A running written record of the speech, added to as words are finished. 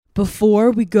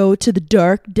Before we go to the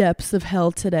dark depths of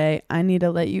hell today, I need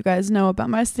to let you guys know about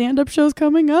my stand-up shows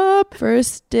coming up.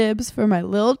 First dibs for my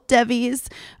little Devies.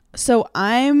 So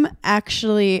I'm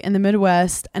actually in the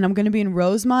Midwest, and I'm going to be in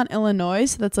Rosemont, Illinois.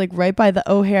 So that's like right by the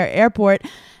O'Hare Airport.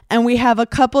 And we have a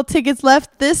couple tickets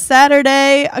left this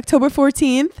Saturday, October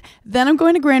 14th. Then I'm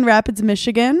going to Grand Rapids,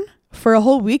 Michigan for a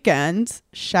whole weekend.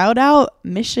 Shout out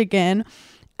Michigan.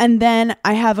 And then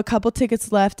I have a couple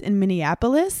tickets left in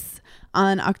Minneapolis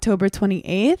on October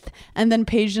 28th. And then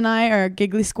Paige and I are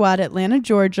Giggly Squad, Atlanta,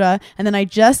 Georgia. And then I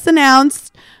just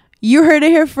announced, you heard it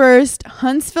here first,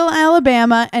 Huntsville,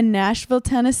 Alabama, and Nashville,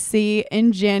 Tennessee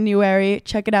in January.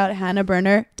 Check it out at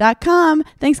hannahberner.com.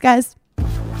 Thanks, guys.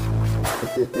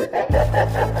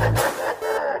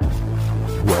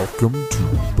 Welcome to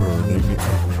Burning in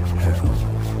Hell.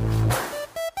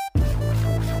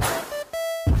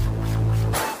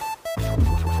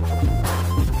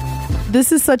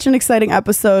 This is such an exciting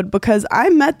episode because I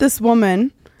met this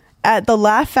woman at the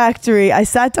Laugh Factory. I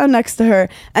sat down next to her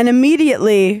and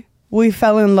immediately we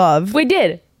fell in love. We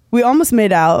did. We almost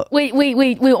made out. We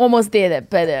almost did it,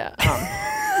 but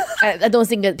I don't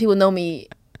think that people know me.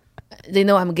 They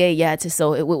know I'm gay yet,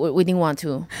 so we didn't want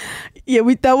to. Yeah,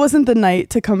 that wasn't the night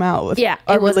to come out with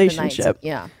our relationship.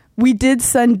 Yeah. We did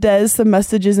send Des some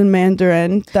messages in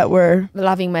Mandarin that were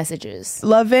loving messages.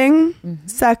 Loving,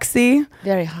 sexy.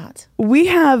 Very hot. We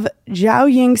have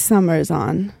Jiaoying Summers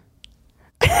on.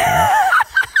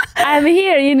 I'm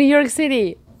here in New York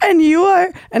City. And you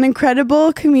are an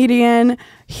incredible comedian,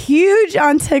 huge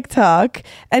on TikTok,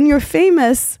 and you're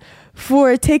famous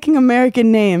for taking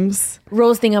American names.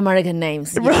 Roasting American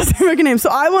names. Yes. Roasting American names. So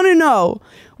I want to know,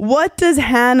 what does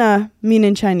Hannah mean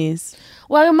in Chinese?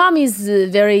 Well, your mom is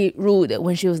very rude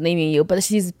when she was naming you, but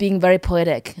she's being very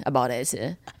poetic about it.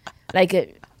 Like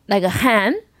a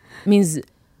Han means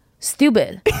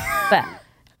stupid, but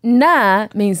Na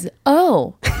means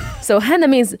oh. So Hannah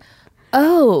means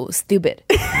oh, stupid.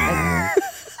 Like,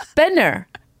 Benner.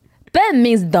 Ben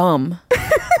means dumb,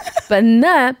 but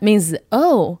Na means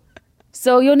oh.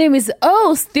 So your name is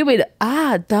oh, stupid,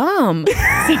 dumb.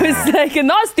 So it's like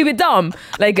not stupid, dumb,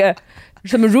 like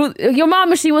some rude. Your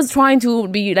mom, she was trying to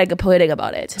be like poetic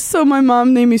about it. So my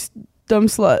mom named me dumb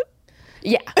slut.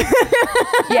 Yeah.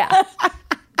 Yeah.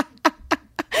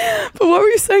 But what were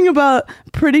you saying about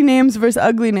pretty names versus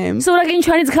ugly names? So like in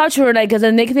Chinese culture, like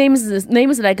the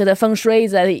names like the feng shui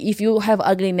is that if you have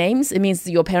ugly names, it means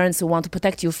your parents want to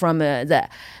protect you from the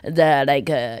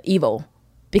evil.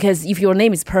 Because if your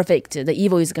name is perfect, the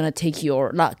evil is gonna take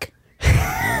your luck.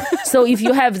 So if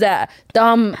you have the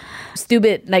dumb,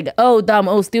 stupid, like oh dumb,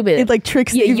 oh stupid, it like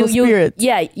tricks evil spirits.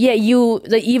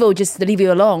 The evil just leave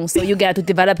you alone. So you get to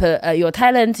develop your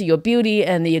talent, your beauty,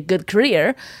 and your good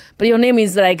career. But your name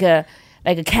is like a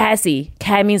Cassie.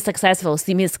 Cat means successful,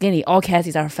 C means skinny. All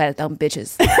Cassies are fat dumb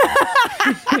bitches.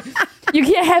 You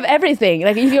can't have everything.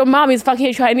 Like if your mom is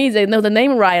fucking Chinese, they know the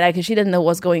name right. Like she doesn't know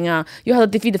what's going on. You have to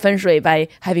defeat the feng shui by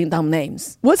having dumb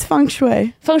names. What's feng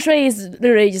shui? Feng shui is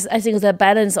literally just, I think, the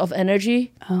balance of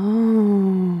energy.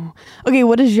 Oh. Okay,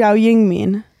 what does Jiaoying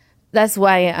mean? That's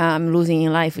why I'm losing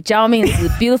in life. Jiao means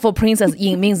beautiful princess.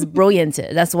 Ying means brilliant.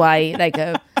 That's why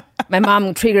my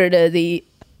mom triggered the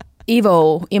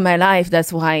evil in my life.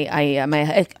 That's why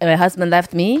my husband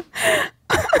left me.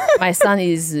 My son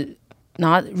is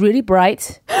not really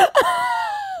bright.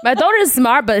 My daughter is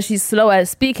smart, but she's slow at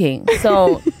speaking.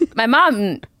 So my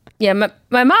mom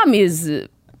is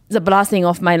the blessing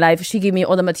of my life. She gave me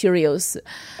all the materials.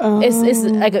 Oh. It's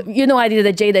like, I did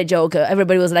the Jada joke.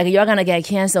 Everybody was like, you're gonna get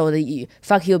canceled.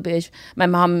 Fuck you, bitch. My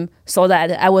mom saw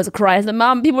that. I was crying. I said,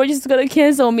 Mom, people are just gonna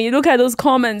cancel me. Look at those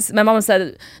comments. My mom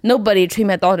said, nobody treat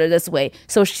my daughter this way.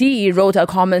 So she wrote her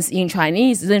comments in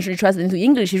Chinese. Then she translated into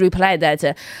English. She replied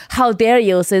that, how dare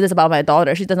you say this about my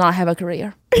daughter? She does not have a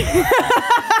career.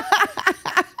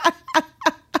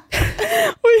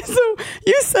 Wait, so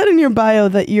you said in your bio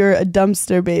that you're a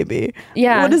dumpster baby.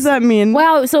 Yeah. What does that mean?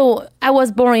 Well, so I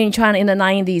was born in China in the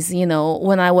 90s.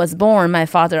 When I was born, my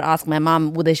father asked my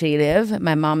mom, would she live?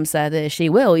 My mom said she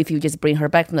will if you just bring her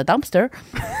back from the dumpster.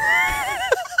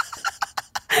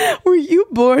 Were you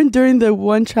born during the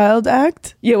One Child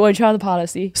Act? Yeah, One Child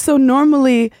policy. So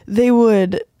normally they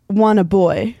would want a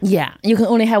boy. Yeah, you can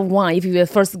only have one. If your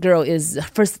first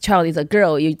child is a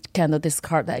girl, you cannot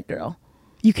discard that girl.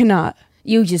 You cannot.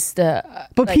 You just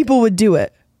but people would do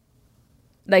it.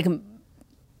 Like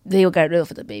they will get rid of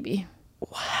the baby.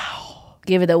 Wow.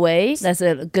 Give it away. That's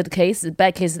a good case. The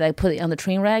bad case is like put it on the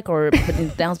train rack or put it in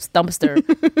the dumpster.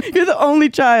 You're the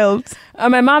only child.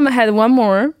 My mom had one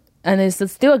more, and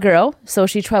it's still a girl. So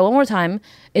she tried one more time.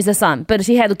 It's a son, but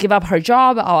she had to give up her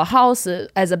job, our house,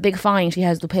 as a big fine she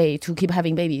has to pay to keep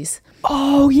having babies.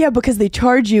 Oh yeah, because they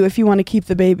charge you if you want to keep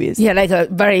the babies. Yeah,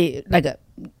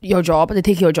 your job. They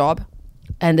take your job,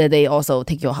 and they also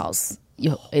take your house.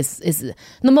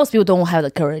 Most people don't have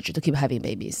the courage to keep having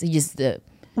babies. It's just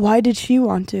why did she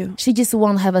want to? She just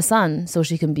want to have a son so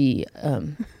she can be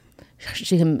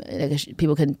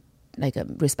people can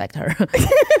respect her.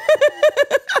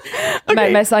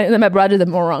 Okay. My son, my brother, the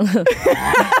moron. He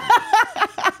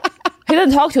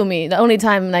doesn't talk to me. The only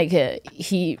time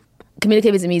he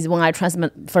communicate with me is when I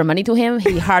transfer money to him.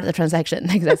 He heart the transaction.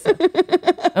 That's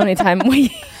the only time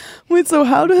we. Wait, so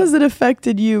how has it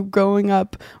affected you growing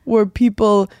up where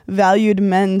people valued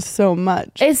men so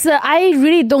much? It's I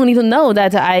really don't even know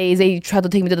that they try to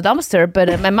take me to the dumpster,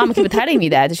 but my mom keep telling me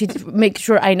that. She make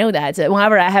sure I know that.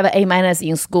 Whenever I have an A-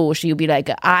 in school, she'll be like,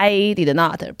 I did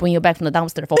not bring you back from the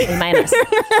dumpster for A-.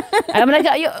 I'm like,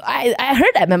 I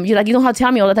heard that, mom. You're like, you don't have to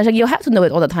tell me all the time. Like, you have to know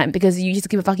it all the time because you just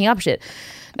keep fucking up shit.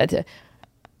 That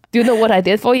do you know what I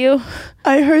did for you?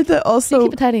 I heard that also. You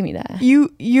keep telling me that.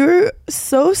 You're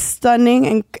so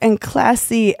stunning and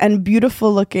classy and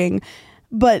beautiful looking,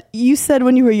 but you said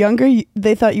when you were younger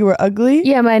they thought you were ugly.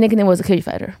 Yeah, my nickname was a cage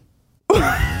fighter.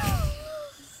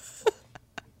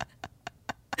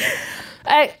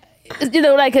 I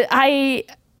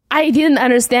didn't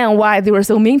understand why they were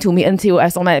so mean to me until I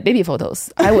saw my baby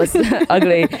photos. I was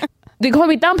ugly. They called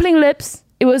me dumpling lips.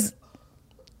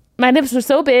 My lips were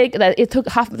so big that it took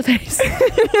half of the face.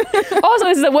 Also,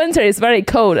 it's the winter. It's very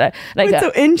cold.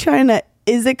 So in China,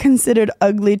 is it considered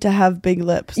ugly to have big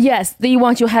lips? Yes, they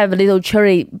want you to have little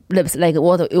cherry lips, like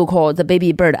what you call the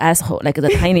baby bird asshole, like the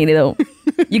tiny little.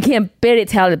 You can't barely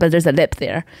tell it, but there's a lip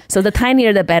there. So the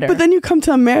tinier, the better. But then you come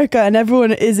to America and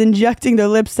everyone is injecting their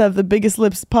lips to have the biggest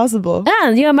lips possible.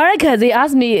 And in America, they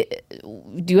ask me,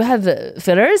 do you have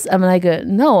fillers? I'm like,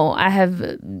 no, I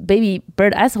have baby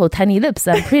bird asshole, tiny lips.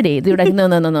 I'm pretty. They're like,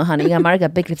 no, honey. In America,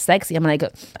 big lips sexy. I'm like,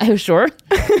 are you sure?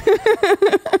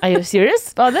 Are you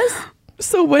serious about this?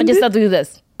 So when I just start to do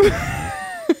this.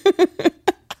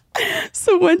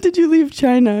 So when did you leave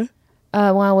China? When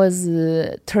I was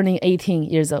turning 18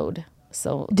 years old.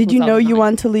 So did you know you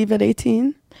want to leave at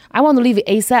 18? I want to leave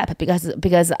ASAP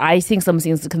because I think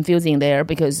something's confusing there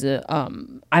because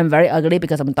I'm very ugly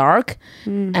because I'm dark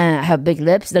and I have big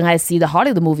lips. Then I see the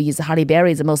Hollywood movies. Halle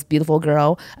Berry is the most beautiful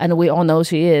girl, and we all know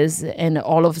she is. And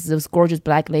all of those gorgeous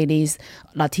black ladies,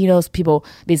 Latinos, people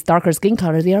with darker skin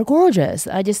color, they are gorgeous.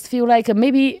 I just feel like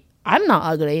maybe I'm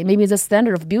not ugly. Maybe the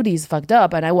standard of beauty is fucked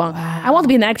up, and I want to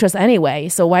be an actress anyway.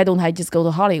 So why don't I just go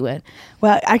to Hollywood?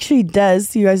 Well, actually, Des,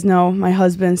 you guys know my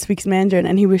husband speaks Mandarin,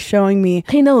 and he was showing me.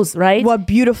 He knows, right? What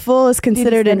beautiful is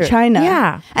considered in China.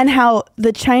 Yeah, and how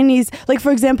the Chinese, like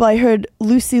for example, I heard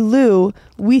Lucy Liu,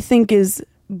 we think is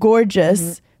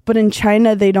gorgeous. But in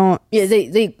China, they don't. Yeah,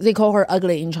 they call her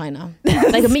ugly in China.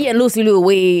 Like me and Lucy Liu,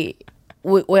 we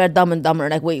are dumb and dumber.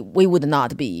 Like we would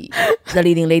not be the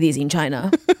leading ladies in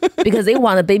China because they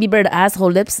want a baby bird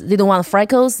asshole lips. They don't want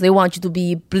freckles. They want you to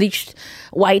be bleached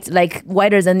white, like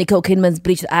whiter than Nicole Kidman's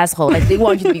bleached asshole. Like they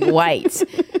want you to be white.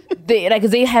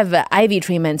 They have IV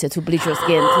treatment to bleach your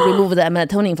skin, to remove the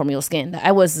melatonin from your skin.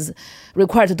 I was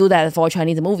required to do that for a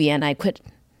Chinese movie, and I quit.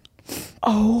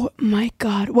 Oh my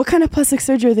God! What kind of plastic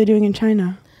surgery are they doing in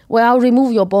China? Well,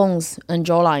 remove your bones and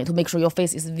jawline to make sure your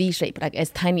face is V-shaped, like as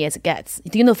tiny as it gets.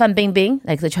 Do you know Fan Bingbing,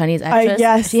 like the Chinese actress?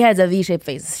 Yes. She has a V-shaped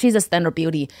face. She's a standard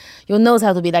beauty. Your nose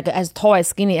has to be like as tall, as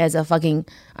skinny as a fucking,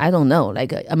 I don't know,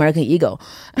 like an American eagle.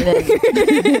 And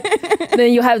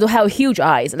then you have to have huge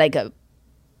eyes, like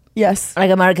yes, like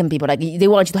American people. Like they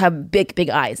want you to have big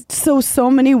eyes.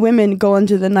 So many women go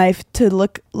under the knife to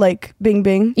look like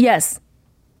Bingbing. Yes.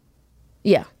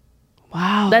 Yeah.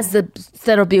 Wow, that's the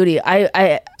standard beauty.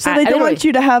 So they don't want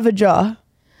you to have a jaw.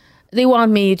 They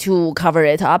want me to cover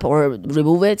it up or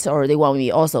remove it, or they want me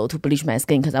also to bleach my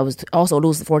skin because I was also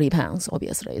lose 40 pounds.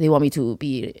 Obviously, they want me to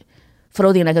be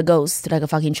floating like a ghost, like a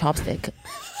fucking chopstick.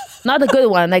 Not the good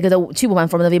one, like the cheap one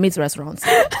from the Vietnamese restaurants.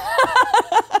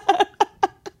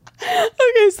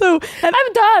 Okay, so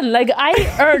I'm done. Like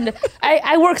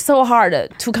I worked so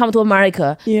hard to come to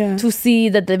America, to see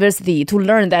the diversity, to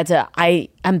learn that I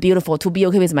am beautiful, to be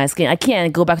okay with my skin. I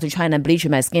can't go back to China and bleach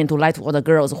my skin to lie to all the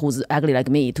girls who's ugly like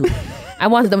me. I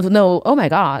wanted them to know, oh my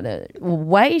God,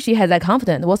 why she has that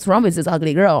confidence? What's wrong with this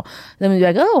ugly girl? Then be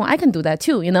like, oh, I can do that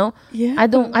too, you know? Yeah. I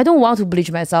don't want to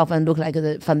bleach myself and look like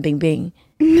the Fan Bingbing.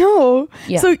 No.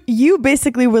 Yeah. So you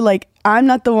basically were like, I'm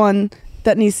not the one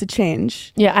that needs to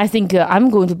change? Yeah, I think I'm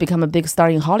going to become a big star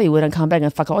in Hollywood and come back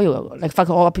and fuck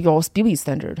all up your beauty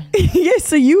standard. Yeah,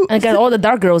 so you... And get all the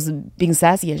dark girls being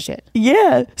sassy and shit.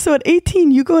 Yeah, so at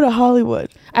 18, you go to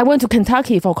Hollywood. I went to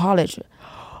Kentucky for college.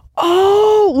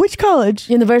 Oh, which college?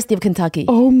 University of Kentucky.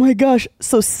 Oh my gosh,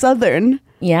 so Southern.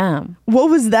 Yeah. What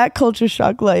was that culture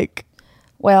shock like?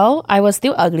 Well, I was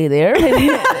still ugly there.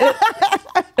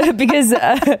 Because,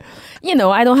 I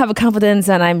don't have a confidence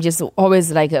and I'm just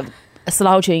always like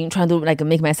slouching, trying to like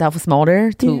make myself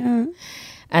smaller too. Yeah.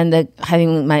 And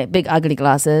having my big ugly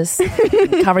glasses,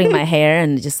 covering my hair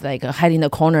and just like hiding in the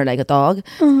corner like a dog.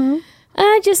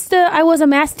 I was a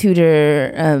math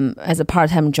tutor as a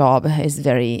part-time job. It's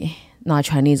very not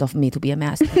Chinese of me to be a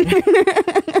math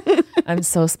tutor. I'm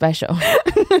so special.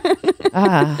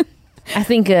 I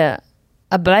think a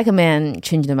black man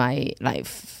changed my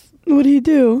life. What do you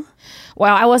do?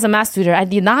 Well, I was a math tutor. I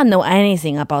did not know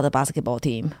anything about the basketball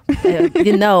team. I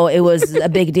didn't know it was a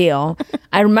big deal.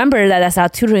 I remember that as I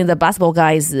started tutoring the basketball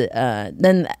guys,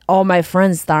 then all my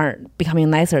friends start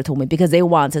becoming nicer to me because they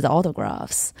wanted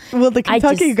autographs. Well, the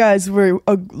Kentucky guys were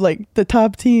like the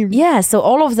top team. Yeah, so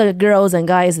all of the girls and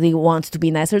guys, they want to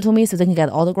be nicer to me so they can get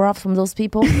autographs from those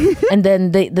people. And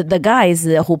then the guys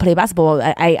who play basketball,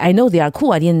 I know they are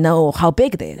cool. I didn't know how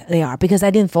big they are because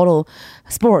I didn't follow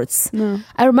sports. No.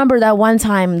 I remember that one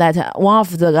time that one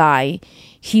of the guy,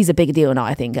 he's a big deal now,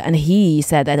 I think, and he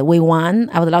said that we won.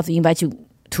 I would love to invite you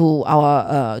to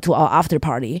our after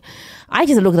party. I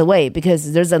just looked away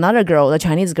because there's another girl, the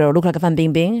Chinese girl, look like a Fan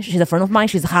Bingbing. She's a friend of mine.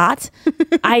 She's hot.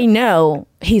 I know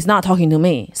he's not talking to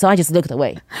me, so I just looked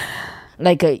away.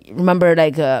 Like remember,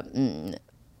 like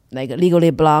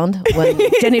Legally Blonde when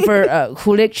Jennifer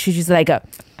Coolidge, she's like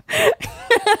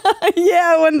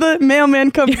yeah, when the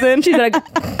mailman comes in, she's like.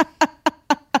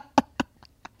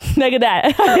 Like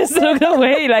that. I just looked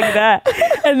away like that.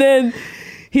 And then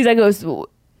he's like,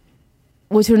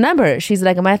 what's your number? She's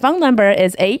like, my phone number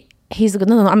is 8. He's like,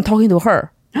 no, I'm talking to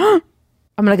her.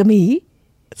 I'm like, me?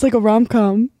 It's like a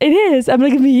rom-com. It is. I'm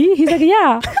like, me? He's like,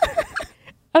 yeah.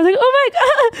 I was like, oh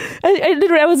my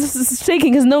God. I was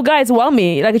shaking because no guys want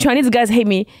me. Like Chinese guys hate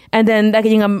me. And then like,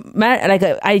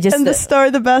 I just... And the star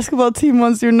of the basketball team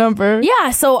wants your number.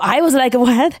 Yeah. So I was like,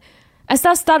 what? I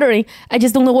start stuttering. I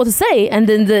just don't know what to say. And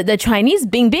then the Chinese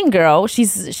Bing girl,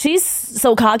 she's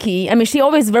so cocky. I mean, she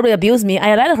always verbally abused me.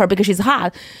 I let her because she's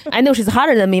hot. I know she's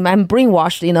hotter than me. I'm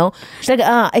brainwashed, She's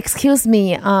like, excuse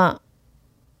me.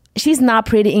 She's not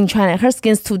pretty in China. Her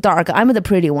skin's too dark. I'm the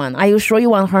pretty one. Are you sure you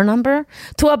want her number?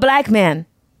 To a black man.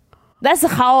 That's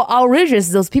how outrageous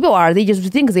those people are. They just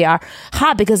think they are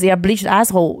hot because they are bleached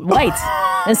asshole white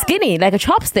and skinny like a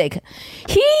chopstick.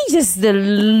 He just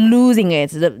losing it.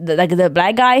 The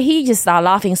black guy, he just started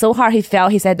laughing so hard he fell.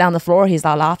 He sat down on the floor. He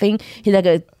started laughing. He's like,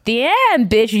 damn,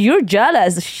 bitch, you're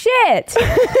jealous. Shit.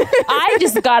 I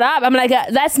just got up. I'm like,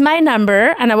 that's my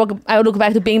number. And I look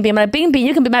back to Bing Bing. I'm like, Bing Bing,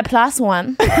 you can be my plus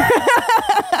one.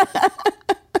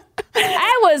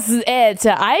 That was it.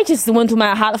 I just went to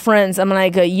my hot friends. I'm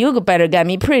like, you better get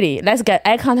me pretty. Let's get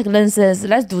eye contact lenses.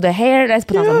 Let's do the hair. Let's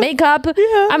put on some makeup.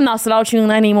 Yeah. I'm not slouching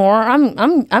anymore.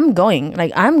 I'm going.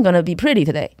 Like, I'm gonna be pretty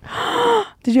today.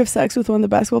 Did you have sex with one of the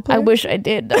basketball players? I wish I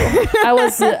did. Though.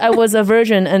 I was a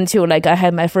virgin until like I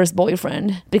had my first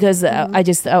boyfriend because I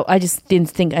just didn't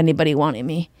think anybody wanted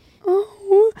me.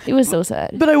 Oh, it was so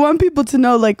sad. But I want people to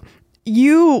know, like,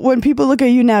 when people look at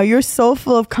you now, you're so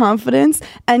full of confidence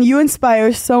and you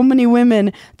inspire so many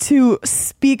women to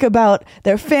speak about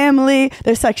their family,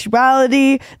 their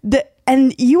sexuality,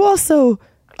 and you also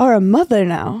are a mother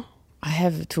now. I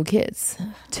have 2 kids.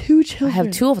 2 children. I have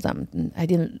 2 of them. I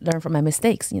didn't learn from my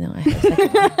mistakes,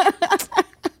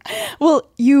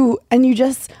 Well,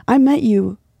 I met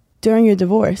you during your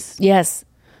divorce. Yes.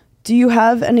 Do you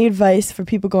have any advice for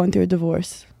people going through a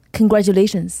divorce?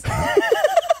 Congratulations.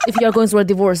 If you're going through a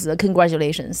divorce,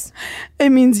 congratulations. It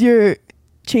means you're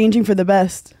changing for the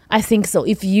best. I think so.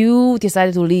 If you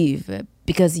decided to leave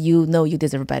because you know you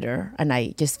deserve better, and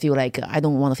I just feel like I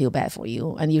don't want to feel bad for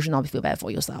you, and you should not feel bad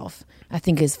for yourself. I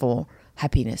think it's for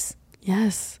happiness.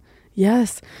 Yes.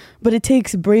 But it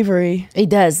takes bravery. It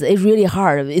does. It's really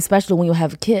hard, especially when you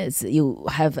have kids. You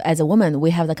have, as a woman,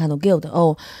 we have that kind of guilt.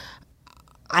 Oh,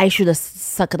 I should have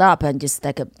sucked it up and just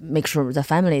like make sure the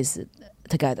family is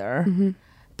together. Mm-hmm.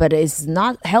 But it's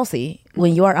not healthy.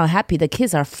 When you are unhappy, the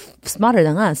kids are smarter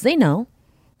than us. They know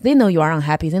you are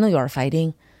unhappy. They know you are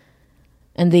fighting.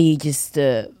 And they just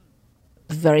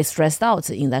very stressed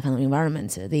out in that kind of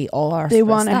environment. They all are They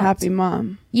want a happy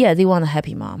mom. Yeah, they want a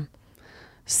happy mom.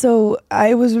 So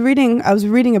I was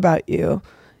reading about you.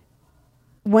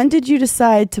 When did you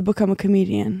decide to become a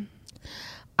comedian?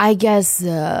 I guess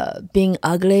being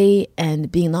ugly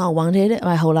and being not wanted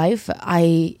my whole life,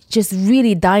 I just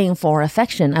really dying for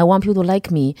affection. I want people to like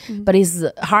me, but it's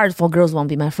hard for girls who want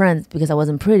to be my friends because I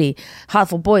wasn't pretty. Hard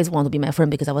for boys who want to be my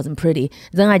friend because I wasn't pretty.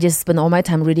 Then I just spent all my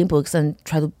time reading books and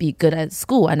try to be good at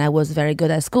school, and I was very good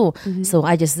at school. So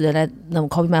I just let them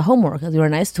copy my homework. They were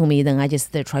nice to me. Then I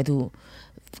just try to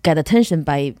get attention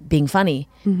by being funny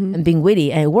and being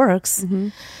witty, and it works.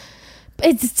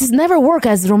 It just never work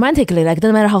as romantically. Like,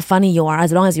 doesn't matter how funny you are,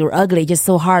 as long as you're ugly, it's just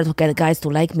so hard to get guys to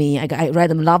like me. I write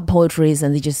them love poetries,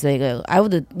 and they just say,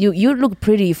 you look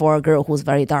pretty for a girl who's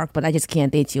very dark, but I just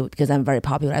can't date you because I'm very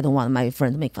popular. I don't want my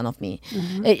friends to make fun of me.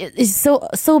 It's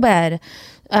so bad.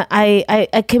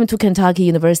 I came to Kentucky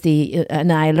University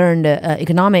and I learned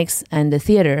economics and the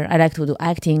theater. I like to do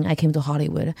acting. I came to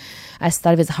Hollywood. I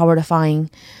studied with Howard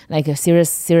Fine, like a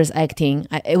serious acting.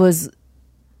 I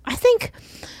think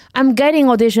I'm getting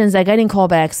auditions, I'm getting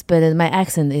callbacks, but my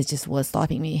accent is just what's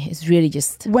stopping me. It's really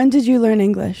just... When did you learn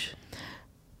English?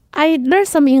 I learned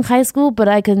some in high school, but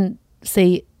I can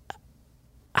say,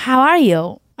 how are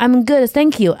you? I'm good,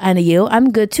 thank you. And you?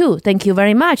 I'm good too. Thank you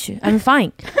very much. I'm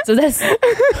fine. So that's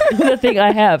the thing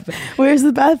I have. Where's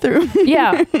the bathroom?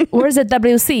 Yeah. Where's the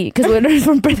WC? Because we learned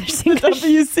from British English.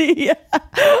 WC. Yeah.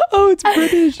 Oh, it's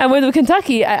British. I went to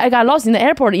Kentucky. I got lost in the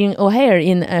airport in O'Hare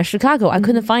in Chicago. I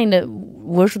couldn't find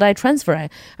where should I transfer.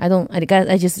 I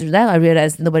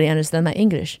realized nobody understands my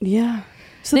English. Yeah.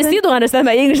 So they still don't understand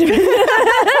my English.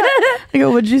 I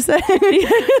go, what'd you say?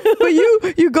 But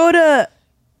you go to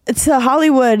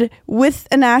Hollywood with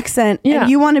an accent and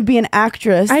you want to be an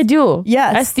actress. I do.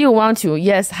 Yes. I still want to.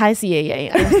 Yes. Hi,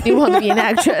 CAA. I still want to be an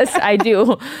actress. I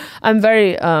do. I'm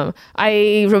very,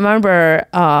 I remember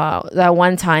that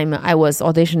one time I was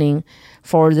auditioning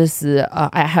for this,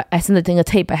 I sent a thing, a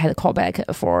tape. I had a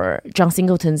callback for John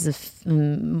Singleton's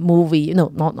movie.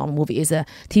 No, not movie. It's a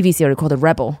TV series called The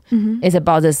Rebel. It's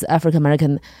about this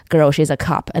African-American girl. She's a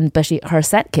cop. But her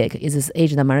sidekick is this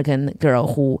Asian American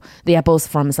girl who, they are both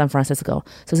from San Francisco.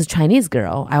 So it's a Chinese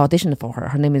girl. I auditioned for her.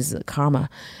 Her name is Karma.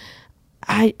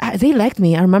 They liked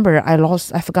me. I remember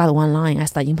I forgot one line. I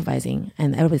started improvising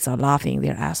and everybody started laughing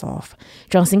their ass off.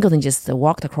 John Singleton just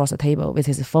walked across the table with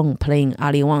his phone playing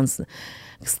Ali Wong's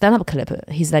stand-up clip.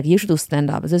 He's like, you should do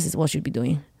stand-up. This is what you should be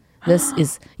doing.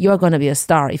 You are going to be a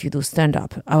star if you do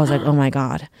stand-up. I was like, oh my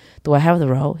God, do I have the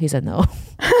role? He said, no.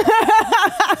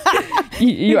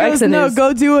 Your accent is...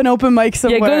 go do an open mic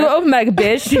somewhere. Yeah, go to open mic,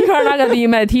 bitch. You are not going to be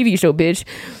in my TV show, bitch.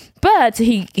 But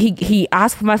he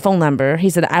asked for my phone number. He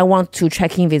said, I want to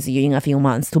check in with you in a few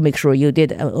months to make sure you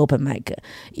did an open mic.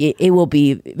 It will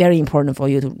be very important for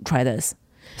you to try this.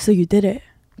 So you did it?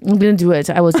 I didn't do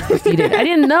it. I was defeated. I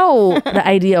didn't know the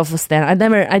idea of stand-up.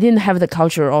 I didn't have the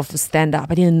culture of stand-up.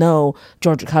 I didn't know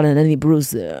George Carlin, Lenny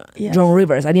Bruce, Joan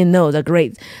Rivers. I didn't know the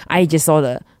great. I just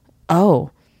saw oh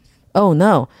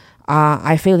no.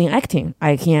 I failed in acting.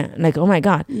 I can't, oh my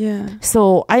God. Yeah.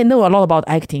 So I know a lot about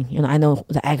acting. I know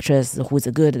the actress who's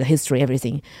good, the history,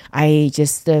 everything. I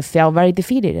just felt very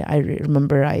defeated. I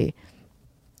remember I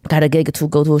got a gig to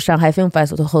go to Shanghai Film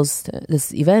Festival to host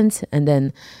this event. And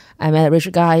then I met a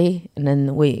rich guy and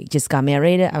then we just got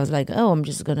married. I was like, oh, I'm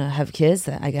just going to have kids,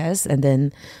 I guess. And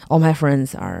then all my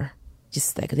friends are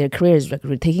just their careers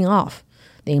really taking off.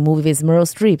 They move with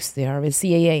Meryl Streep. They are with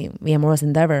CAA, Mia Morris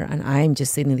Endeavor, and I'm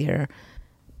just sitting there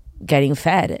getting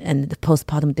fed and the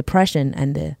postpartum depression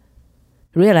and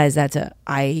realize that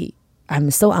I'm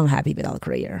so unhappy without a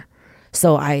career.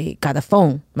 So I got a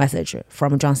phone message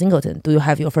from John Singleton. Do you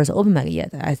have your first open mic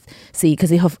yet? I see,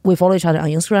 because we follow each other on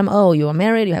Instagram. Oh, you are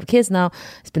married, you have kids now.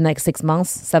 It's been 6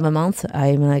 months, 7 months.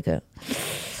 I'm like,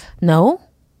 no.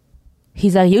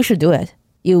 He's like, you should do it.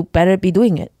 You better be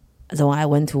doing it. So I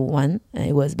went to one and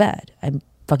it was bad. I'm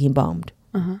fucking bummed.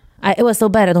 It was so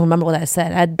bad I don't remember what I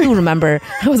said. I do remember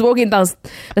I was walking down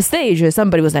the stage and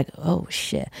somebody was like, oh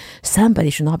shit, somebody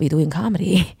should not be doing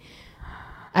comedy.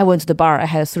 I went to the bar. I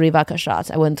had 3 vodka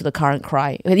shots. I went to the car and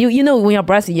cried. You know when you're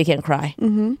breastfeeding you can't cry.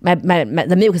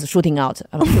 The milk is shooting out.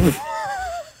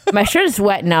 My shirt is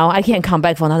wet now. I can't come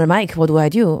back for another mic. What do I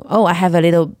do? Oh, I have a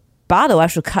little bottle. I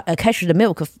should catch the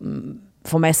milk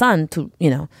for my son to,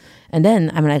 And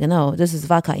then I'm like, no, this is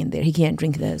vodka in there. He can't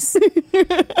drink this.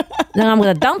 Then I'm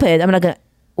going to dump it. I'm like,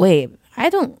 wait, I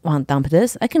don't want to dump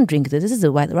this. I can drink this. This is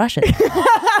a White Russian.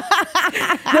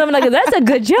 Then I'm like, that's a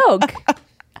good joke.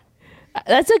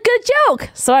 That's a good joke.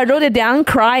 So I wrote it down,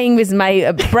 crying with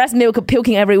my breast milk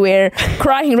puking everywhere,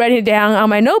 crying, writing it down on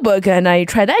my notebook. And I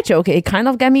tried that joke. It kind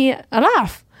of got me a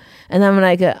laugh. And I'm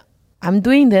like, I'm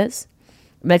doing this.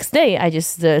 Next day, I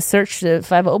just searched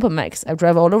 5 open mics. I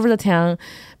drive all over the town,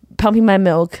 pumping my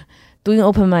milk, doing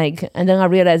open mic, and then I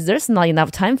realized there's not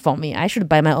enough time for me. I should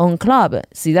buy my own club.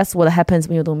 See, that's what happens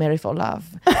when you don't marry for love.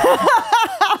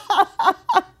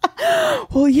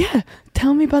 Well, yeah.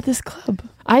 Tell me about this club.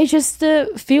 I just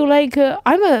feel like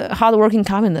I'm a hardworking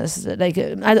communist. Like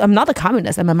I'm not a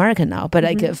communist. I'm American now, but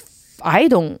like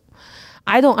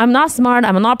I'm not smart.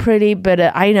 I'm not pretty, but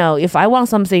I know if I want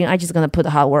something, I just gonna put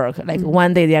hard work. Like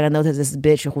one day they're gonna notice this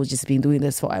bitch who's just been doing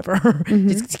this forever.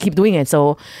 Just keep doing it.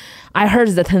 So I heard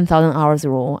the 10,000 hours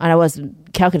rule, and I was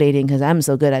calculating because I'm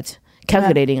so good at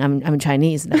calculating. Yeah. I'm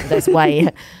Chinese. That's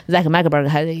why Zach Zuckerberg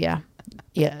had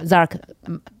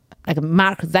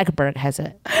Mark Zuckerberg has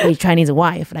a Chinese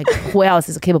wife. Like who else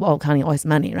is capable of counting all his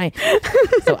money, right?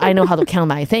 So I know how to count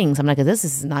my things. I'm like, this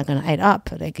is not gonna add up.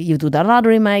 Like you do the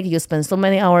lottery, Mike. You spend so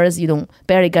many hours, you don't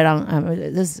barely get on.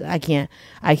 This I can't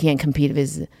compete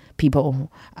with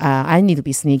people. I need to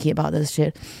be sneaky about this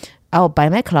shit. I'll buy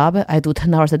my club. I do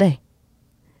 10 hours a day,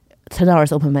 10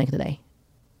 hours open mic a day.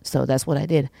 So that's what I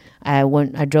did. I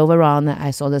drove around.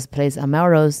 I saw this place on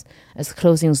Melrose. It's a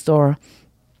clothing store.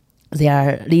 They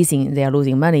are leasing, they are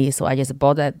losing money. So I just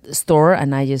bought that store,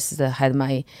 and I just had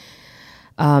my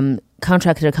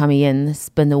contractor coming in,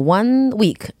 spend 1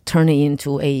 week turning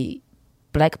into a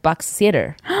black box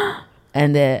theater.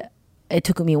 And it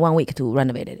took me 1 week to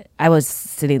renovate it. I was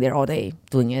sitting there all day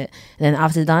doing it. And then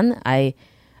after done, I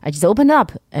just opened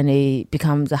up, and it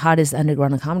becomes the hottest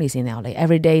underground comedy scene now. Like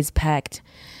every day is packed.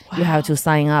 Wow. You have to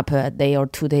sign up a day or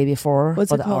 2 days before. What's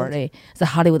for it the called? hour day. It's a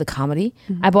Hollywood comedy.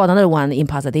 I bought another one in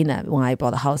Pasadena when I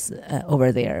bought a house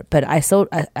over there. But I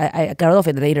got rid of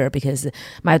it later because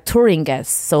my touring gets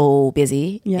so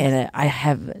busy, and I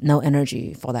have no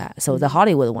energy for that. So the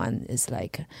Hollywood one is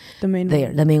like the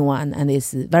main one, and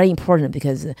it's very important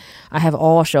because I have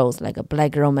all shows like a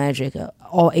Black Girl Magic,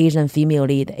 all Asian female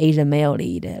lead, Asian male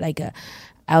lead, like a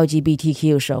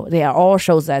LGBTQ show. They are all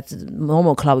shows that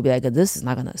normal club would be like, this is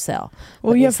not gonna sell.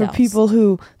 Well, yeah, for people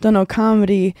who don't know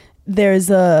comedy, there's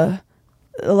a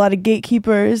lot of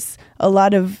gatekeepers, a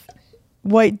lot of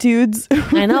white dudes.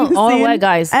 I know, all white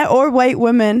guys. Or white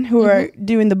women who are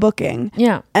doing the booking.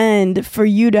 Yeah. And for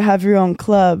you to have your own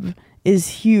club is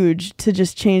huge to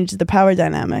just change the power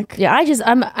dynamic. Yeah,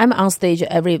 I'm on stage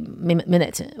every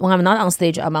minute. When I'm not on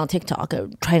stage, I'm on TikTok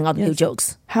trying out new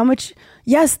jokes. How much?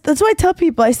 Yes, that's what I tell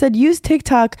people. I said use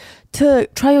TikTok to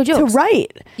try your jokes, to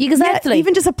write. Exactly. Yeah,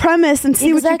 even just a premise and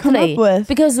see what you come up with.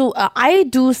 Because I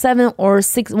do 7 or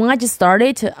 6. When I just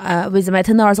started with my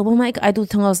 10 hours open mic, I do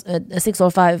 6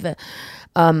 or 5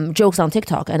 jokes on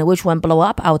TikTok, and which one blow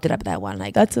up, I'll develop that one.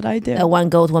 Like that's what I do. One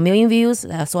go to 1 million views.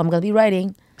 So I'm gonna be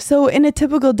writing. So in a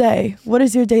typical day, what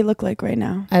does your day look like right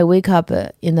now? I wake up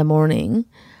in the morning.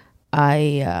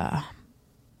 I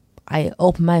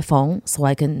open my phone so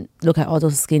I can look at all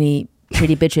those skinny,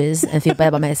 pretty bitches and feel bad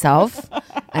about myself.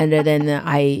 And then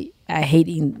I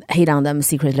hate on them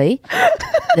secretly.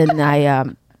 Then I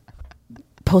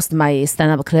post my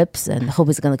stand-up clips and hope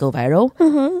it's going to go viral.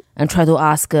 And try to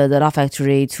ask the Laugh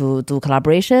Factory to do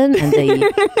collaboration. And they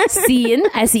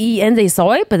SEN, they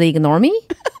saw it, but they ignore me.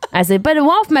 I said, but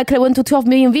one of my clips went to 12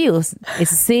 million views.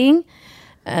 It's seeing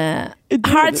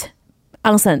heart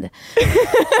unsend.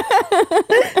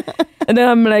 And then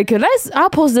I'm like, I'll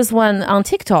post this one on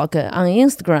TikTok, on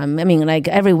Instagram. I mean, like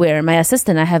everywhere. My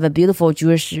assistant, I have a beautiful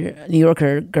Jewish New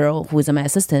Yorker girl who is my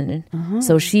assistant.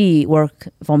 So she worked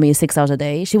for me 6 hours a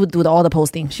day. She would do all the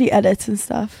posting. She edits and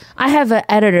stuff. I have an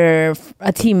editor,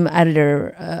 a team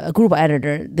editor, a group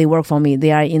editor. They work for me.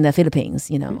 They are in the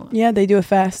Philippines, you know. Yeah, they do it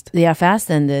fast. They are fast,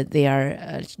 and they are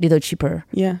a little cheaper.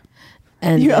 Yeah.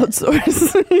 And you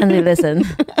outsource. And they listen.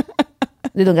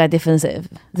 They don't get defensive.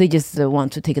 They just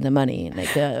want to take the money.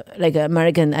 Like an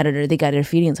American editor, they got their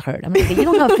feelings hurt. I'm like, you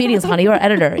don't have feelings, honey. You're an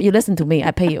editor. You listen to me.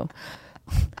 I pay you.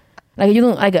 Like you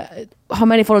don't like. How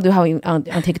many followers do you have on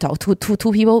TikTok?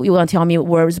 Two people. You want to tell me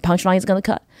where the punchline is gonna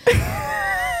cut?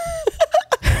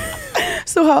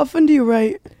 So how often do you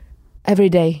write? Every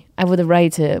day. I would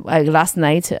write. Last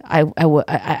night,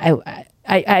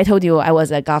 I told you I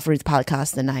was at Godfrey's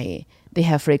podcast, and they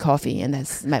have free coffee, and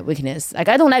that's my weakness. Like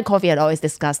I don't like coffee at all. It's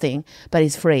disgusting, but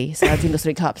it's free, so I drink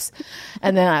 3 cups.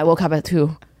 And then I woke up at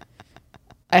 2.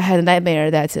 I had a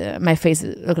nightmare that my face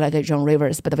looked like a Joan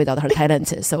Rivers, but without her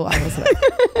talent. So I was like,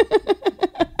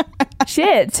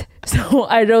 shit. So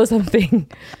I wrote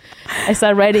something. I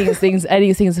started writing things,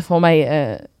 editing things for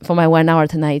my 1 hour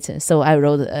tonight. So I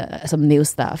wrote some new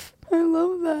stuff. I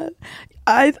love that.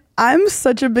 I'm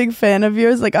such a big fan of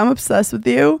yours. Like I'm obsessed with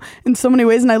you in so many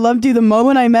ways, and I loved you the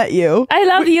moment I met you. I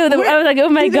loved you. I was like, oh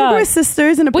my god, we're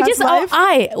sisters in a past life.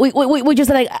 We just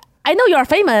like, I know you are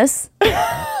famous,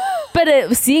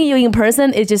 but seeing you in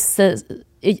person, it just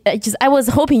I was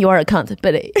hoping you are a cunt,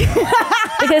 but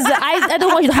because I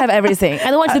don't want you to have everything. I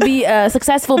don't want you to be a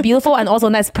successful, beautiful, and also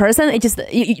nice person. It just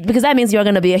because that means you're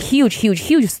going to be a huge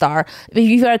star. If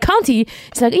you're a cunty,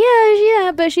 it's like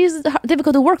yeah, but she's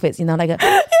difficult to work with. Like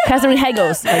Catherine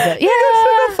Hagels. Like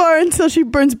She'll go far until she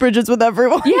burns bridges with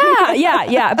everyone.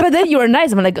 Yeah. But then you're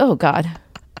nice. I'm like, oh God.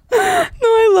 No,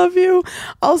 I love you.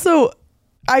 Also,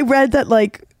 I read that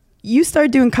like you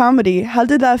started doing comedy. How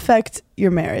did that affect your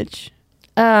marriage?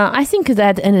 I think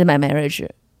that ended my marriage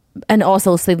and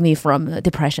also saved me from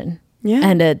depression. Yeah.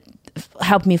 And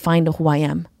helped me find who I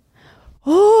am.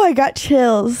 Oh, I got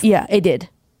chills. Yeah, it did.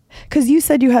 Because you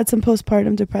said you had some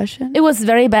postpartum depression. It was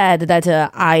very bad that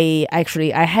I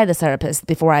had a therapist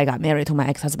before I got married to my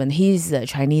ex-husband. He's a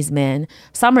Chinese man.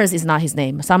 Summers is not his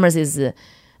name. Summers is,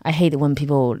 I hate it when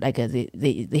people like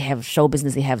they have show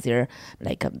business. They have their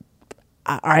like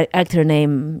actor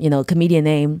name, comedian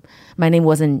name. My name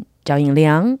wasn't Jiaoying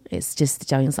Liang. It's just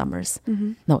Jiaoying Summers.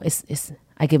 Mm-hmm. No, it's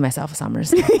I give myself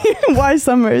Summers. Why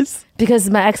Summers? Because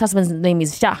my ex-husband's name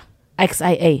is Xia,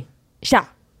 Xia, Xia.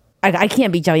 I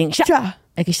can't be Jiaoying Xia.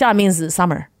 Like Xia means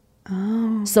summer.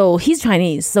 Oh. So he's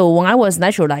Chinese. So when I was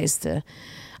naturalized,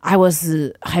 I was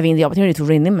having the opportunity to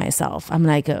rename myself. I'm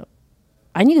like,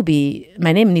 my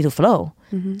name need to flow.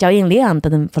 Mm-hmm. Jiaoying Liang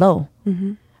doesn't flow.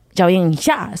 Mm-hmm. Jiaoying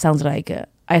Xia sounds like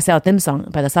I sell dim sum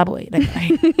by the subway. Like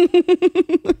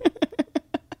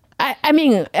I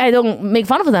mean, I don't make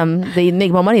fun of them. They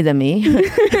make more money than me.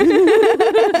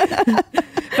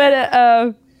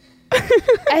 But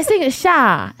I think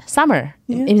Xia, summer.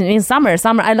 Yeah. It means summer.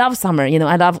 I love summer.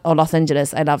 I love Los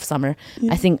Angeles. I love summer.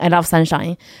 Yeah. I think I love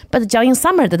sunshine. But Jiaoying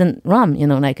summer doesn't rhyme.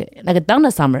 Like down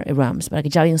the summer it rhymes. But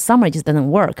like Jiaoying summer just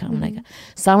doesn't work. I'm like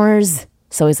summers.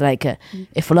 So it's like it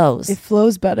flows. It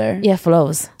flows better. Yeah, it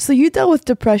flows. So you dealt with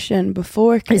depression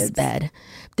before kids. It's bad.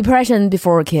 Depression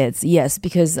before kids, yes,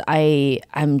 because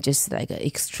I'm just like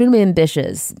extremely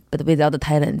ambitious, but without the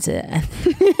talent.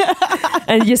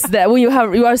 And just that when you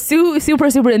are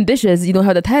super ambitious, you don't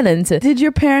have the talent. Did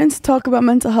your parents talk about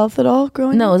mental health at all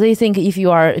growing up? No, they think if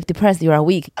you are depressed, you are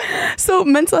weak. So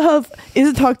mental health, is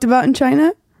it talked about in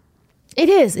China? It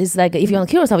is. It's like if you want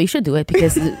to kill yourself, you should do it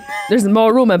because there's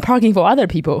more room and parking for other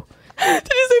people. Did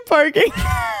you say parking?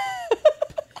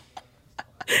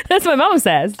 That's what my mom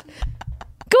says.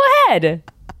 Go ahead.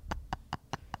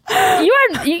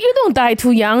 You don't die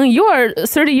too young. You are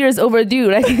 30 years overdue.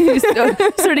 Like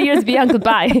 30 years beyond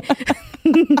goodbye.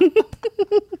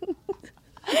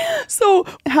 So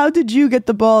how did you get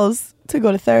the balls to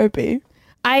go to therapy?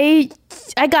 I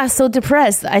got so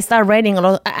depressed. I started writing a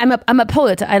lot. I'm a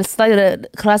poet. I studied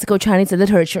classical Chinese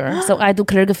literature, so I do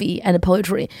calligraphy and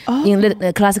poetry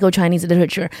in classical Chinese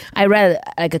literature. I read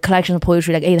like a collection of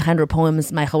poetry, like 800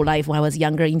 poems, my whole life when I was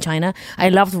younger in China. I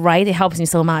love to write. It helps me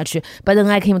so much. But then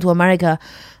I came to America.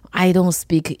 I don't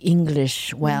speak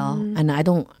English well, and I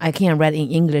can't read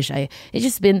in English. I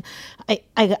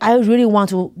really want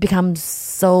to become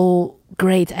so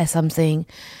great at something.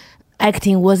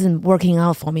 Acting wasn't working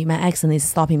out for me. My accent is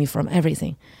stopping me from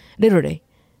everything. Literally.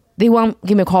 They won't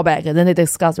give me a call back. And then they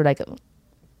discuss, they're like,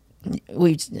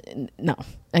 no.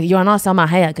 Like, you are not Salma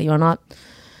Hayek. You are not,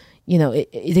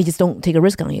 they just don't take a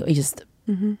risk on you. It just,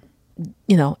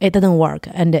 it doesn't work.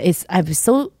 And I'm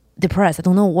so depressed. I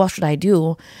don't know what should I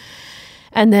do.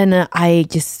 And then I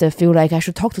just feel like I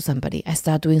should talk to somebody. I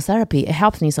start doing therapy. It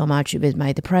helped me so much with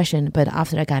my depression. But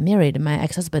after I got married, my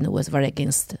ex-husband was very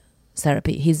against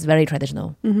therapy. He's very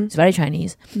traditional. Mm-hmm. He's very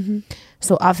Chinese. Mm-hmm.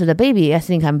 So after the baby, I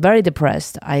think I'm very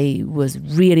depressed. I was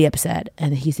really upset.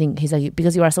 And he's like,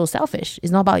 because you are so selfish.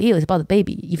 It's not about you. It's about the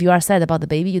baby. If you are sad about the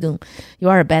baby, you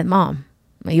are a bad mom.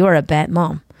 You are a bad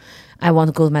mom. I want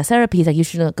to go to my therapy. He's like, you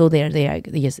should not go there.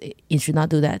 You should not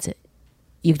do that.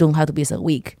 You don't have to be so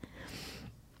weak.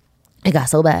 It got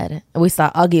so bad. We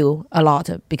start argue a lot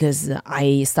because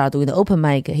I start doing the open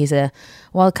mic. He said,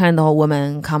 what kind of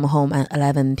woman come home at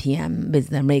 11 p.m. with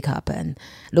their makeup and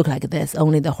look like this?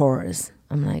 Only the whores.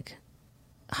 I'm like,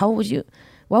 why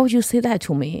would you say that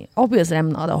to me? Obviously,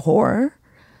 I'm not a whore.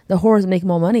 The whores make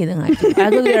more money than I do.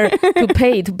 I go there to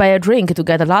pay to buy a drink to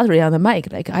get a lottery on the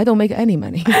mic. Like, I don't make any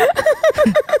money.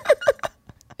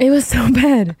 It was so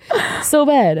bad. So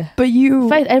bad. But you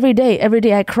fight every day. Every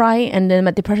day I cry, and then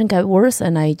my depression got worse,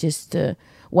 and I just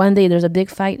one day there's a big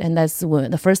fight, and that's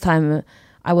when the first time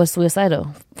I was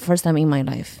suicidal. First time in my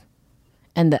life.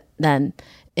 And then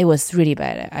it was really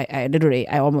bad.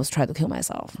 I almost tried to kill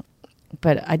myself.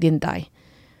 But I didn't die.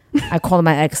 I called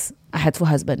my ex. I had two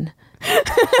husbands.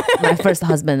 My first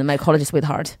husband, my college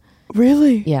sweetheart.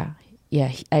 Really? Yeah.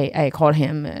 I called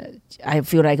him. I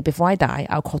feel like before I die,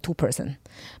 I'll call 2 person.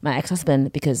 My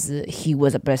ex-husband, because he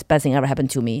was the best thing ever happened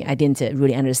to me. I didn't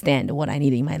really understand what I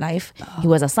needed in my life. He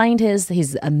was a scientist.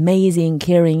 He's amazing,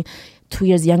 caring, 2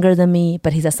 years younger than me,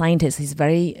 but he's a scientist. He's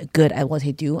very good at what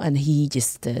he do, and he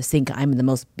just think I'm the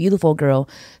most beautiful girl,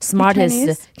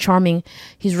 smartest, charming.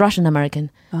 He's Russian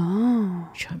American. Oh,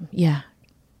 yeah.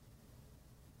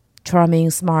 Charming,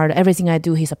 smart, everything I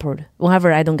do, he support.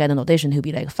 Whenever I don't get an audition, he'll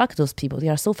be like, fuck those people. They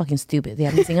are so fucking stupid. They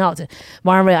are missing out.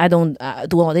 Whenever I don't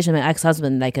do an audition, my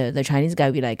ex-husband, like the Chinese guy,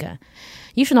 will be like,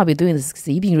 you should not be doing this because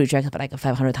you've been rejected like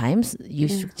 500 times. You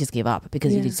should just give up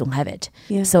because you just don't have it.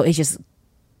 Yeah. So it's just,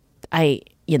 I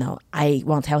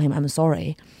won't tell him I'm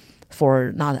sorry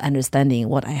for not understanding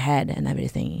what I had and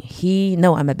everything. He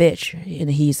know I'm a bitch. And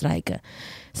he's like,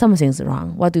 something's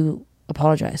wrong. Why do you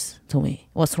apologize to me?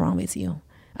 What's wrong with you?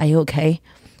 Are you okay?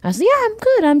 I said, yeah, I'm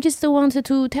good. I'm just wanted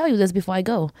to tell you this before I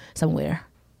go somewhere.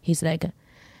 He's like,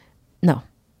 no,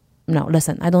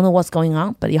 listen, I don't know what's going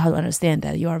on, but you have to understand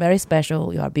that you are very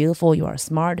special. You are beautiful. You are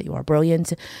smart. You are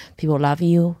brilliant. People love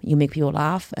you. You make people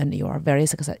laugh, and you are very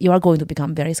successful. You are going to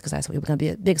become very successful. You're going to be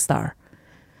a big star.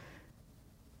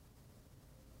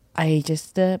 I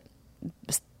just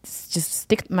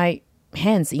stick my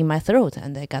hands in my throat,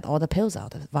 and I got all the pills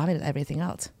out, vomited everything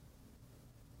out.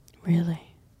 Really?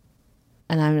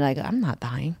 And I'm like, I'm not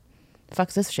dying.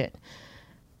 Fuck this shit.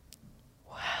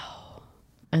 Wow.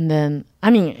 And then, I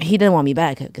mean, he didn't want me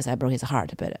back because I broke his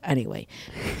heart. But anyway,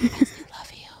 I still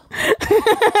love you.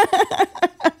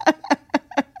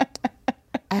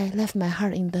 I left my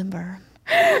heart in Denver.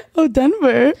 Oh,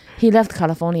 Denver. He left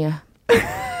California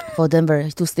for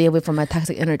Denver to stay away from my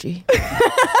toxic energy.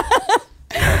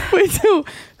 Wait,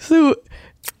 so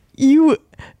you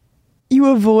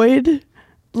avoid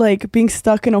like being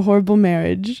stuck in a horrible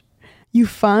marriage. You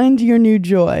find your new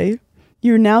joy.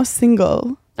 You're now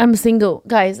single. I'm single,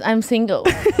 guys. I'm single.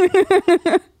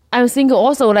 I'm single.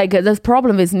 Also, like the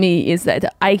problem with me is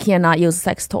that I cannot use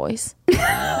sex toys.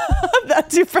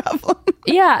 That's your problem.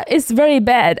 Yeah, it's very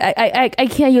bad. I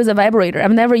can't use a vibrator.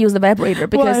 I've never used a vibrator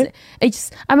because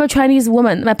I'm a Chinese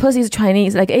woman. My pussy is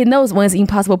Chinese. Like it knows when it's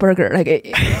Impossible Burger.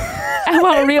 Like I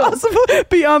want real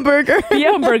Beyond Burger.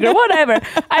 Beyond Burger, whatever.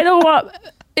 I don't want.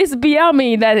 It's beyond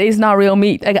me that it's not real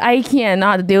meat. Like I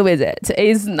cannot deal with it.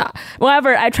 It's not.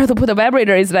 Whenever I try to put a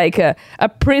vibrator, it's like a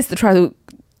priest try to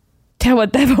tell a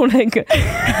devil like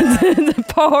the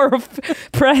power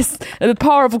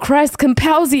of Christ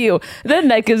compels you. Then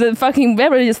like the fucking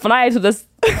vibrator just fly to the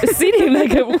ceiling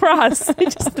like a cross. It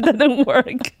just doesn't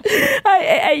work.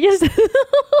 I just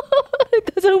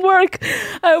it doesn't work.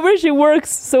 I wish it works.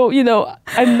 So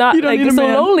I'm not like so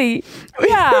lonely.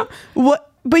 Yeah. What?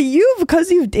 But because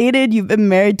you've dated, you've been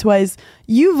married twice,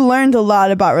 you've learned a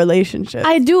lot about relationships.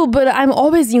 I do, but I'm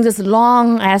always in this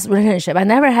long ass relationship. I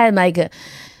never had like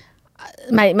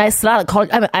my slut college.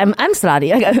 I'm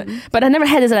slutty, but I never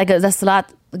had this like the slut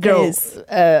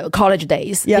girl college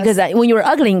days. Yes. Because when you're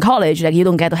ugly in college, like you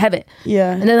don't get to have it.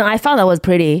 Yeah. And then I found I was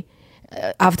pretty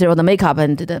after all the makeup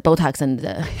and the Botox and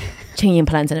the chin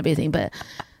implants and everything. But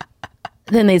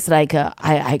then it's like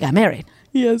I got married.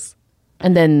 Yes.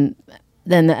 And then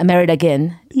I married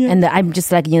again, and I'm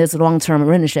just like in this long-term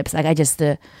relationships. Like I just,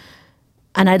 and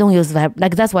I don't use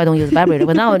like that's why I don't use vibrator.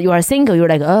 But now you are single, you're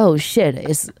like, oh shit,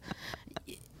 it's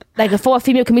like for a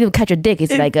female comedian to catch a dick.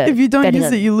 It's like if you don't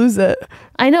use it, you lose it.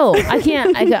 I know. I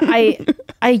can't.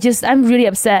 I'm really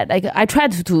upset. Like I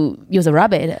tried to use a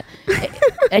rabbit,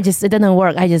 it doesn't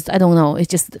work. I don't know. It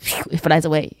just it flies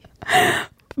away.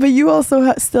 But you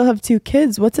also still have 2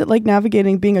 kids. What's it like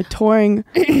navigating being a touring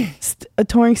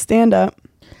stand-up?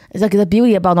 It's like the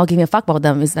beauty about not giving a fuck about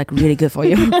them is like really good for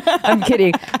you. I'm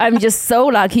kidding. I'm just so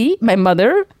lucky. My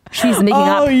mother, she's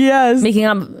making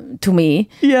up to me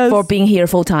for being here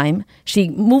full time. She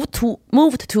moved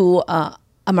to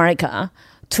America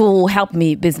to help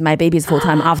me with my babies full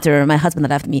time after my husband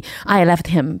left me. I left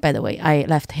him, by the way. I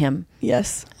left him.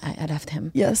 Yes. I left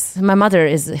him. Yes. My mother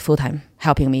is full time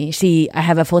helping me. I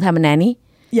have a full time nanny.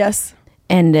 Yes.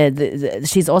 And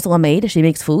she's also a maid. She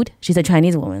makes food. She's a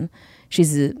Chinese woman.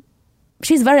 She's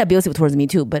very abusive towards me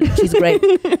too, but she's great.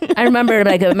 I remember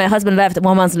like my husband left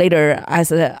 1 month later. I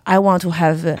said, I want to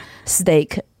have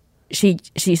steak.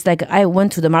 She's like, I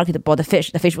went to the market, bought the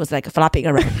fish. The fish was like flopping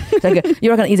around. Like,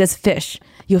 you're going to eat this fish,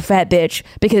 you fat bitch,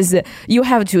 because you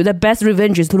have to, the best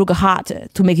revenge is to look hot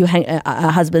to make your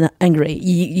husband angry.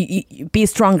 You be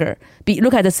stronger.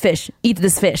 Look at this fish. Eat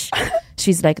this fish.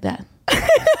 She's like that.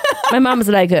 My mom's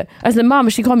like, I said, Mom,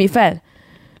 she called me fat.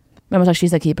 My mom's like,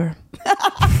 she's a keeper.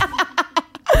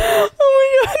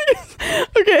 Oh my God.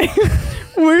 Okay.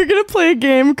 We're going to play a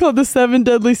game called the 7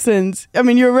 Deadly Sins. I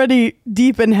mean, you're already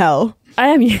deep in hell. I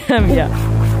am, yeah.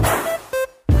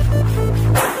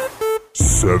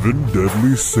 7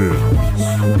 Deadly Sins.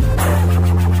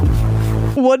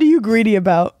 What are you greedy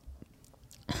about?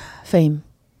 Fame.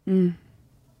 Do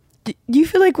you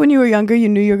feel like when you were younger, you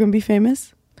knew you were going to be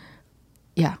famous?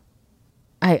 Yeah.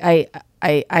 I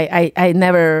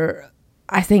never...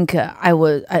 I think I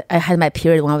had my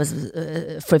period when I was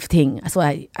 15. So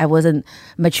I wasn't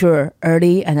mature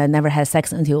early, and I never had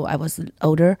sex until I was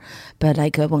older. But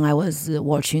like when I was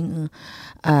watching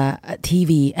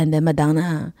TV, and then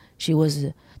Madonna, she was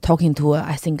talking to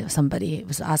I think somebody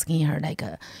was asking her like,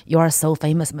 "You are so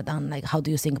famous, Madonna. Like, how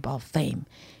do you think about fame?"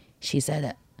 She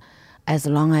said, "As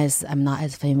long as I'm not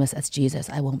as famous as Jesus,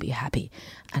 I won't be happy."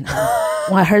 And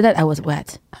when I heard that, I was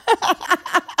wet.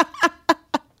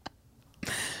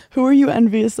 Who are you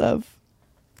envious of?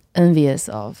 Envious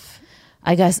of,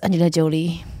 I guess, Angelina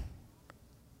Jolie.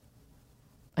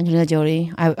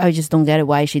 I just don't get it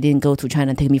why she didn't go to China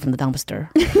and take me from the dumpster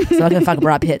so I can fuck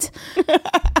Brad Pitt.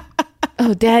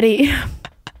 Oh, daddy.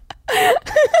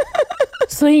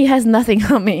 So he has nothing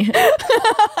on me.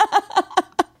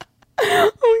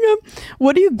 Oh my God.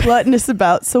 What are you gluttonous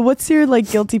about? So what's your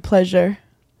like guilty pleasure?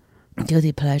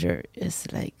 Guilty pleasure is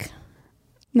like...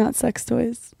 Not sex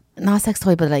toys. Not sex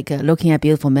toy, but like looking at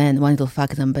beautiful men, wanting to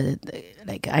fuck them, but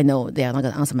like I know they are not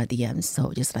gonna answer my DMs,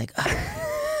 so just like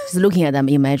just looking at them,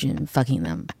 imagine fucking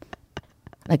them,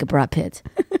 like a Brad Pitt.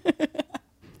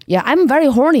 Yeah, I'm very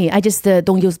horny. I just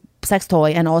don't use sex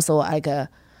toy, and also like I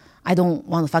don't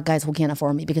want to fuck guys who can't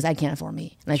afford me because I can't afford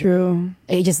me. Like, True.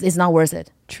 It's not worth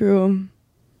it. True.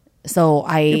 So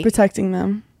You're protecting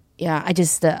them. Yeah, I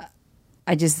just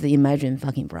imagine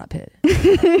fucking Brad Pitt.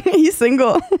 He's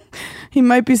single. He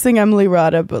might be seeing Emily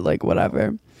Rada, but like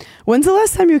whatever. When's the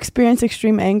last time you experienced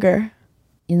extreme anger?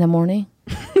 In the morning.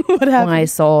 What happened? When I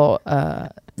saw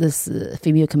this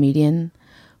female comedian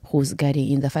who's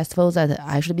getting in the festivals that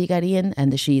I should be getting in,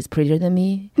 and she's prettier than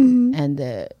me,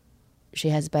 and she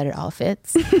has better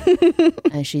outfits,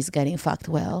 and she's getting fucked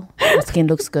well. Her skin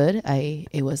looks good.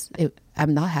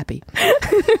 I'm not happy.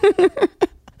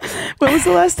 When was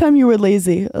the last time you were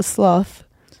lazy, a sloth?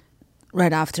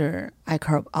 Right after I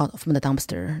curled out from the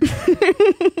dumpster.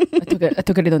 I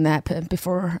took a little nap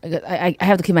before. I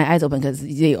have to keep my eyes open because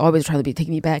they always try to be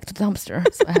taking me back to the dumpster.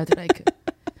 So I have to like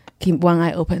keep one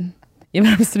eye open even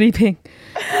when I'm sleeping.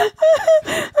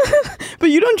 But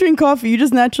you don't drink coffee. You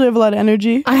just naturally have a lot of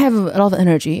energy. I have a lot of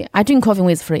energy. I drink coffee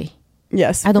when it's free.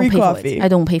 Yes, I don't free pay coffee. for it. I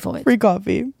don't pay for it. Free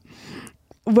coffee.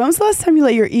 When was the last time you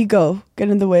let your ego get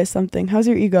in the way of something? How's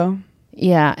your ego?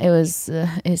 Yeah, it was.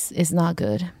 It's not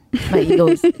good. My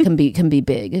ego can be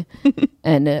big,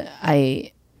 and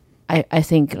I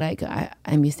think like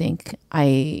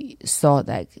I saw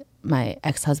that my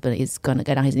ex-husband is gonna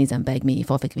get on his knees and beg me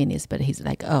for forgiveness, but he's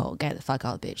like, "Oh, get the fuck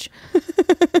out, bitch."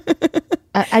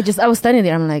 I was standing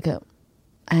there. I'm like,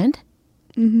 and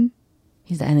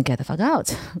he's like, "And get the fuck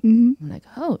out." I'm like,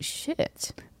 "Oh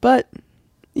shit!" But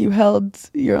you held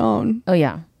your own. Oh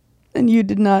yeah, and you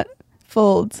did not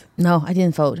fold. No, I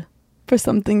didn't fold for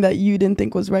something that you didn't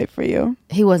think was right for you.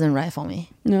 He wasn't right for me.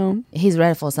 No, he's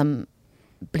right for some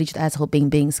bleached asshole,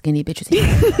 being skinny bitches.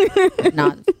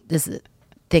 Not this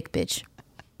thick bitch.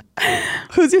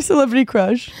 Who's your celebrity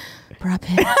crush? Brad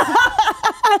Pitt.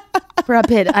 Brad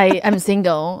Pitt. I'm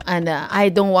single and I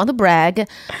don't want to brag.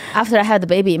 After I had the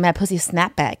baby, my pussy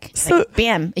snapped back. So, like,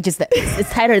 bam! It's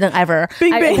tighter than ever.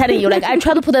 Bing, I'm telling you, like I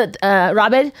tried to put a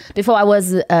rabbit before I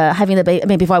was having the baby. I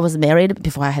mean, before I was married,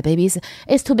 before I had babies,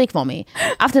 it's too big for me.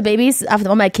 After babies, after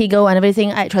all my Kegel and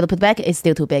everything, I try to put back. It's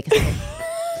still too big.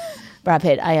 Brad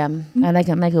Pitt. I like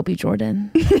Michael B.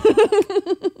 Jordan.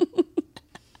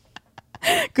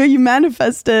 Good, you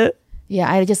manifest it.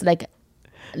 Yeah, I just like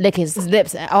lick his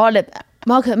lips. All lip.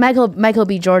 Michael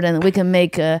B. Jordan. We can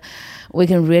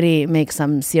really make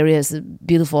some serious,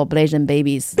 beautiful Blasian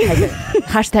babies.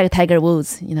 Hashtag Tiger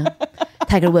Woods. You know,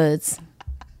 Tiger Woods.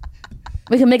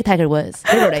 We can make Tiger Woods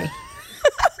literally.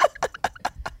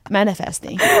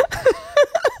 Manifesting. I'm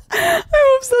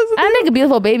obsessed with I like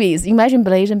beautiful babies. Imagine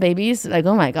Blasian babies. Like,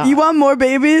 oh my god. You want more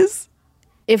babies?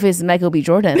 If it's Michael B.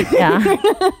 Jordan, yeah.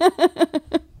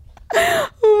 Oh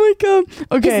my god.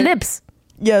 Okay. His lips.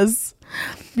 Yes.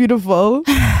 Beautiful.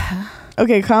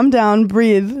 Okay, calm down,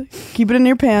 breathe, keep it in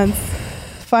your pants.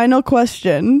 Final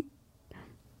question.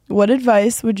 What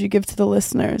advice would you give to the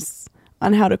listeners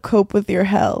on how to cope with your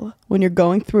hell when you're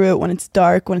going through it, when it's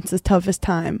dark, when it's the toughest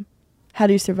time? How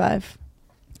do you survive?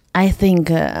 I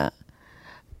think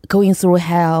going through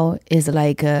hell is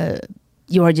like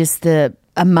you are just a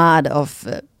mud of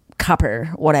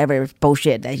copper, whatever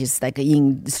bullshit that is like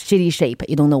in shitty shape.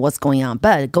 You don't know what's going on.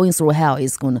 But going through hell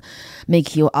is going to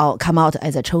make you come out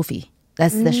as a trophy.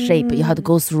 That's the shape. You have to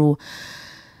go through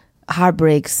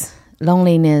heartbreaks,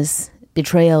 loneliness,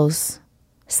 betrayals,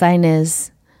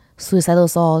 sadness, suicidal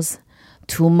thoughts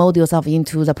to mold yourself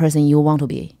into the person you want to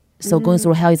be. So going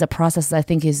through hell is a process I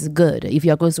think is good. If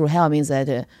you are going through hell, it means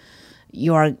that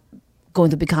you are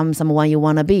going to become someone you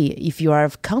want to be. If you are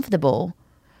comfortable,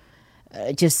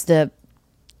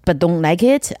 but don't like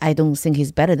it, I don't think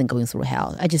it's better than going through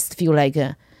hell. I just feel like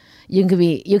you can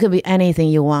be anything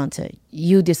you want.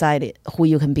 You decide who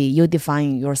you can be. You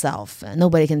define yourself.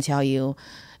 Nobody can tell you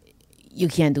you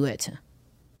can't do it.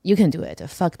 You can do it.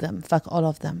 Fuck them. Fuck all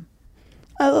of them.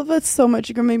 I love that so much.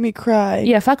 You're going to make me cry.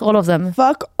 Yeah, fuck all of them.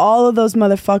 Fuck all of those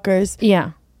motherfuckers.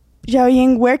 Yeah.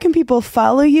 Jiaoying, where can people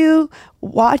follow you,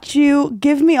 watch you?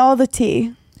 Give me all the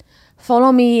tea.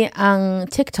 Follow me on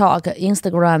TikTok,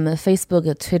 Instagram,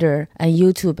 Facebook, Twitter, and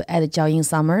YouTube at Jiaoying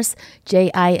Summers.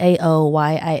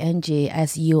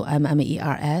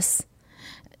 JIAOYINGSUMMERS.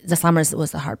 The Summers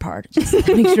was the hard part. Just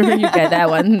make sure you get that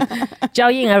one.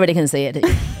 Jiaoying, everybody can say it.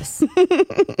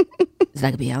 It's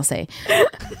like Beyonce.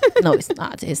 No, it's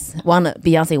not. It's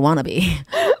Beyonce wannabe.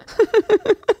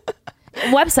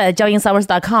 Website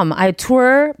jiaoyingsummers.com. I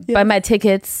tour, buy my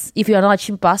tickets. If you are not a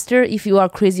cheap buster, if you are a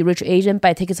crazy rich Asian,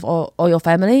 buy tickets for all your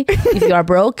family. If you are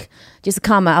broke, just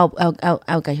come.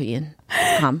 I'll get you in.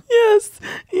 Come. Yes.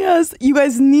 You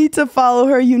guys need to follow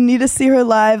her. You need to see her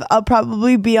live. I'll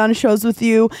probably be on shows with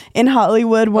you in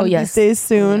Hollywood one of these days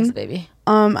soon. Yes, baby.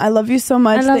 I love you so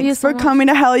much. I love Thanks you so for much. coming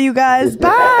to hell, you guys.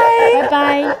 Bye.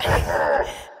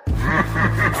 Bye.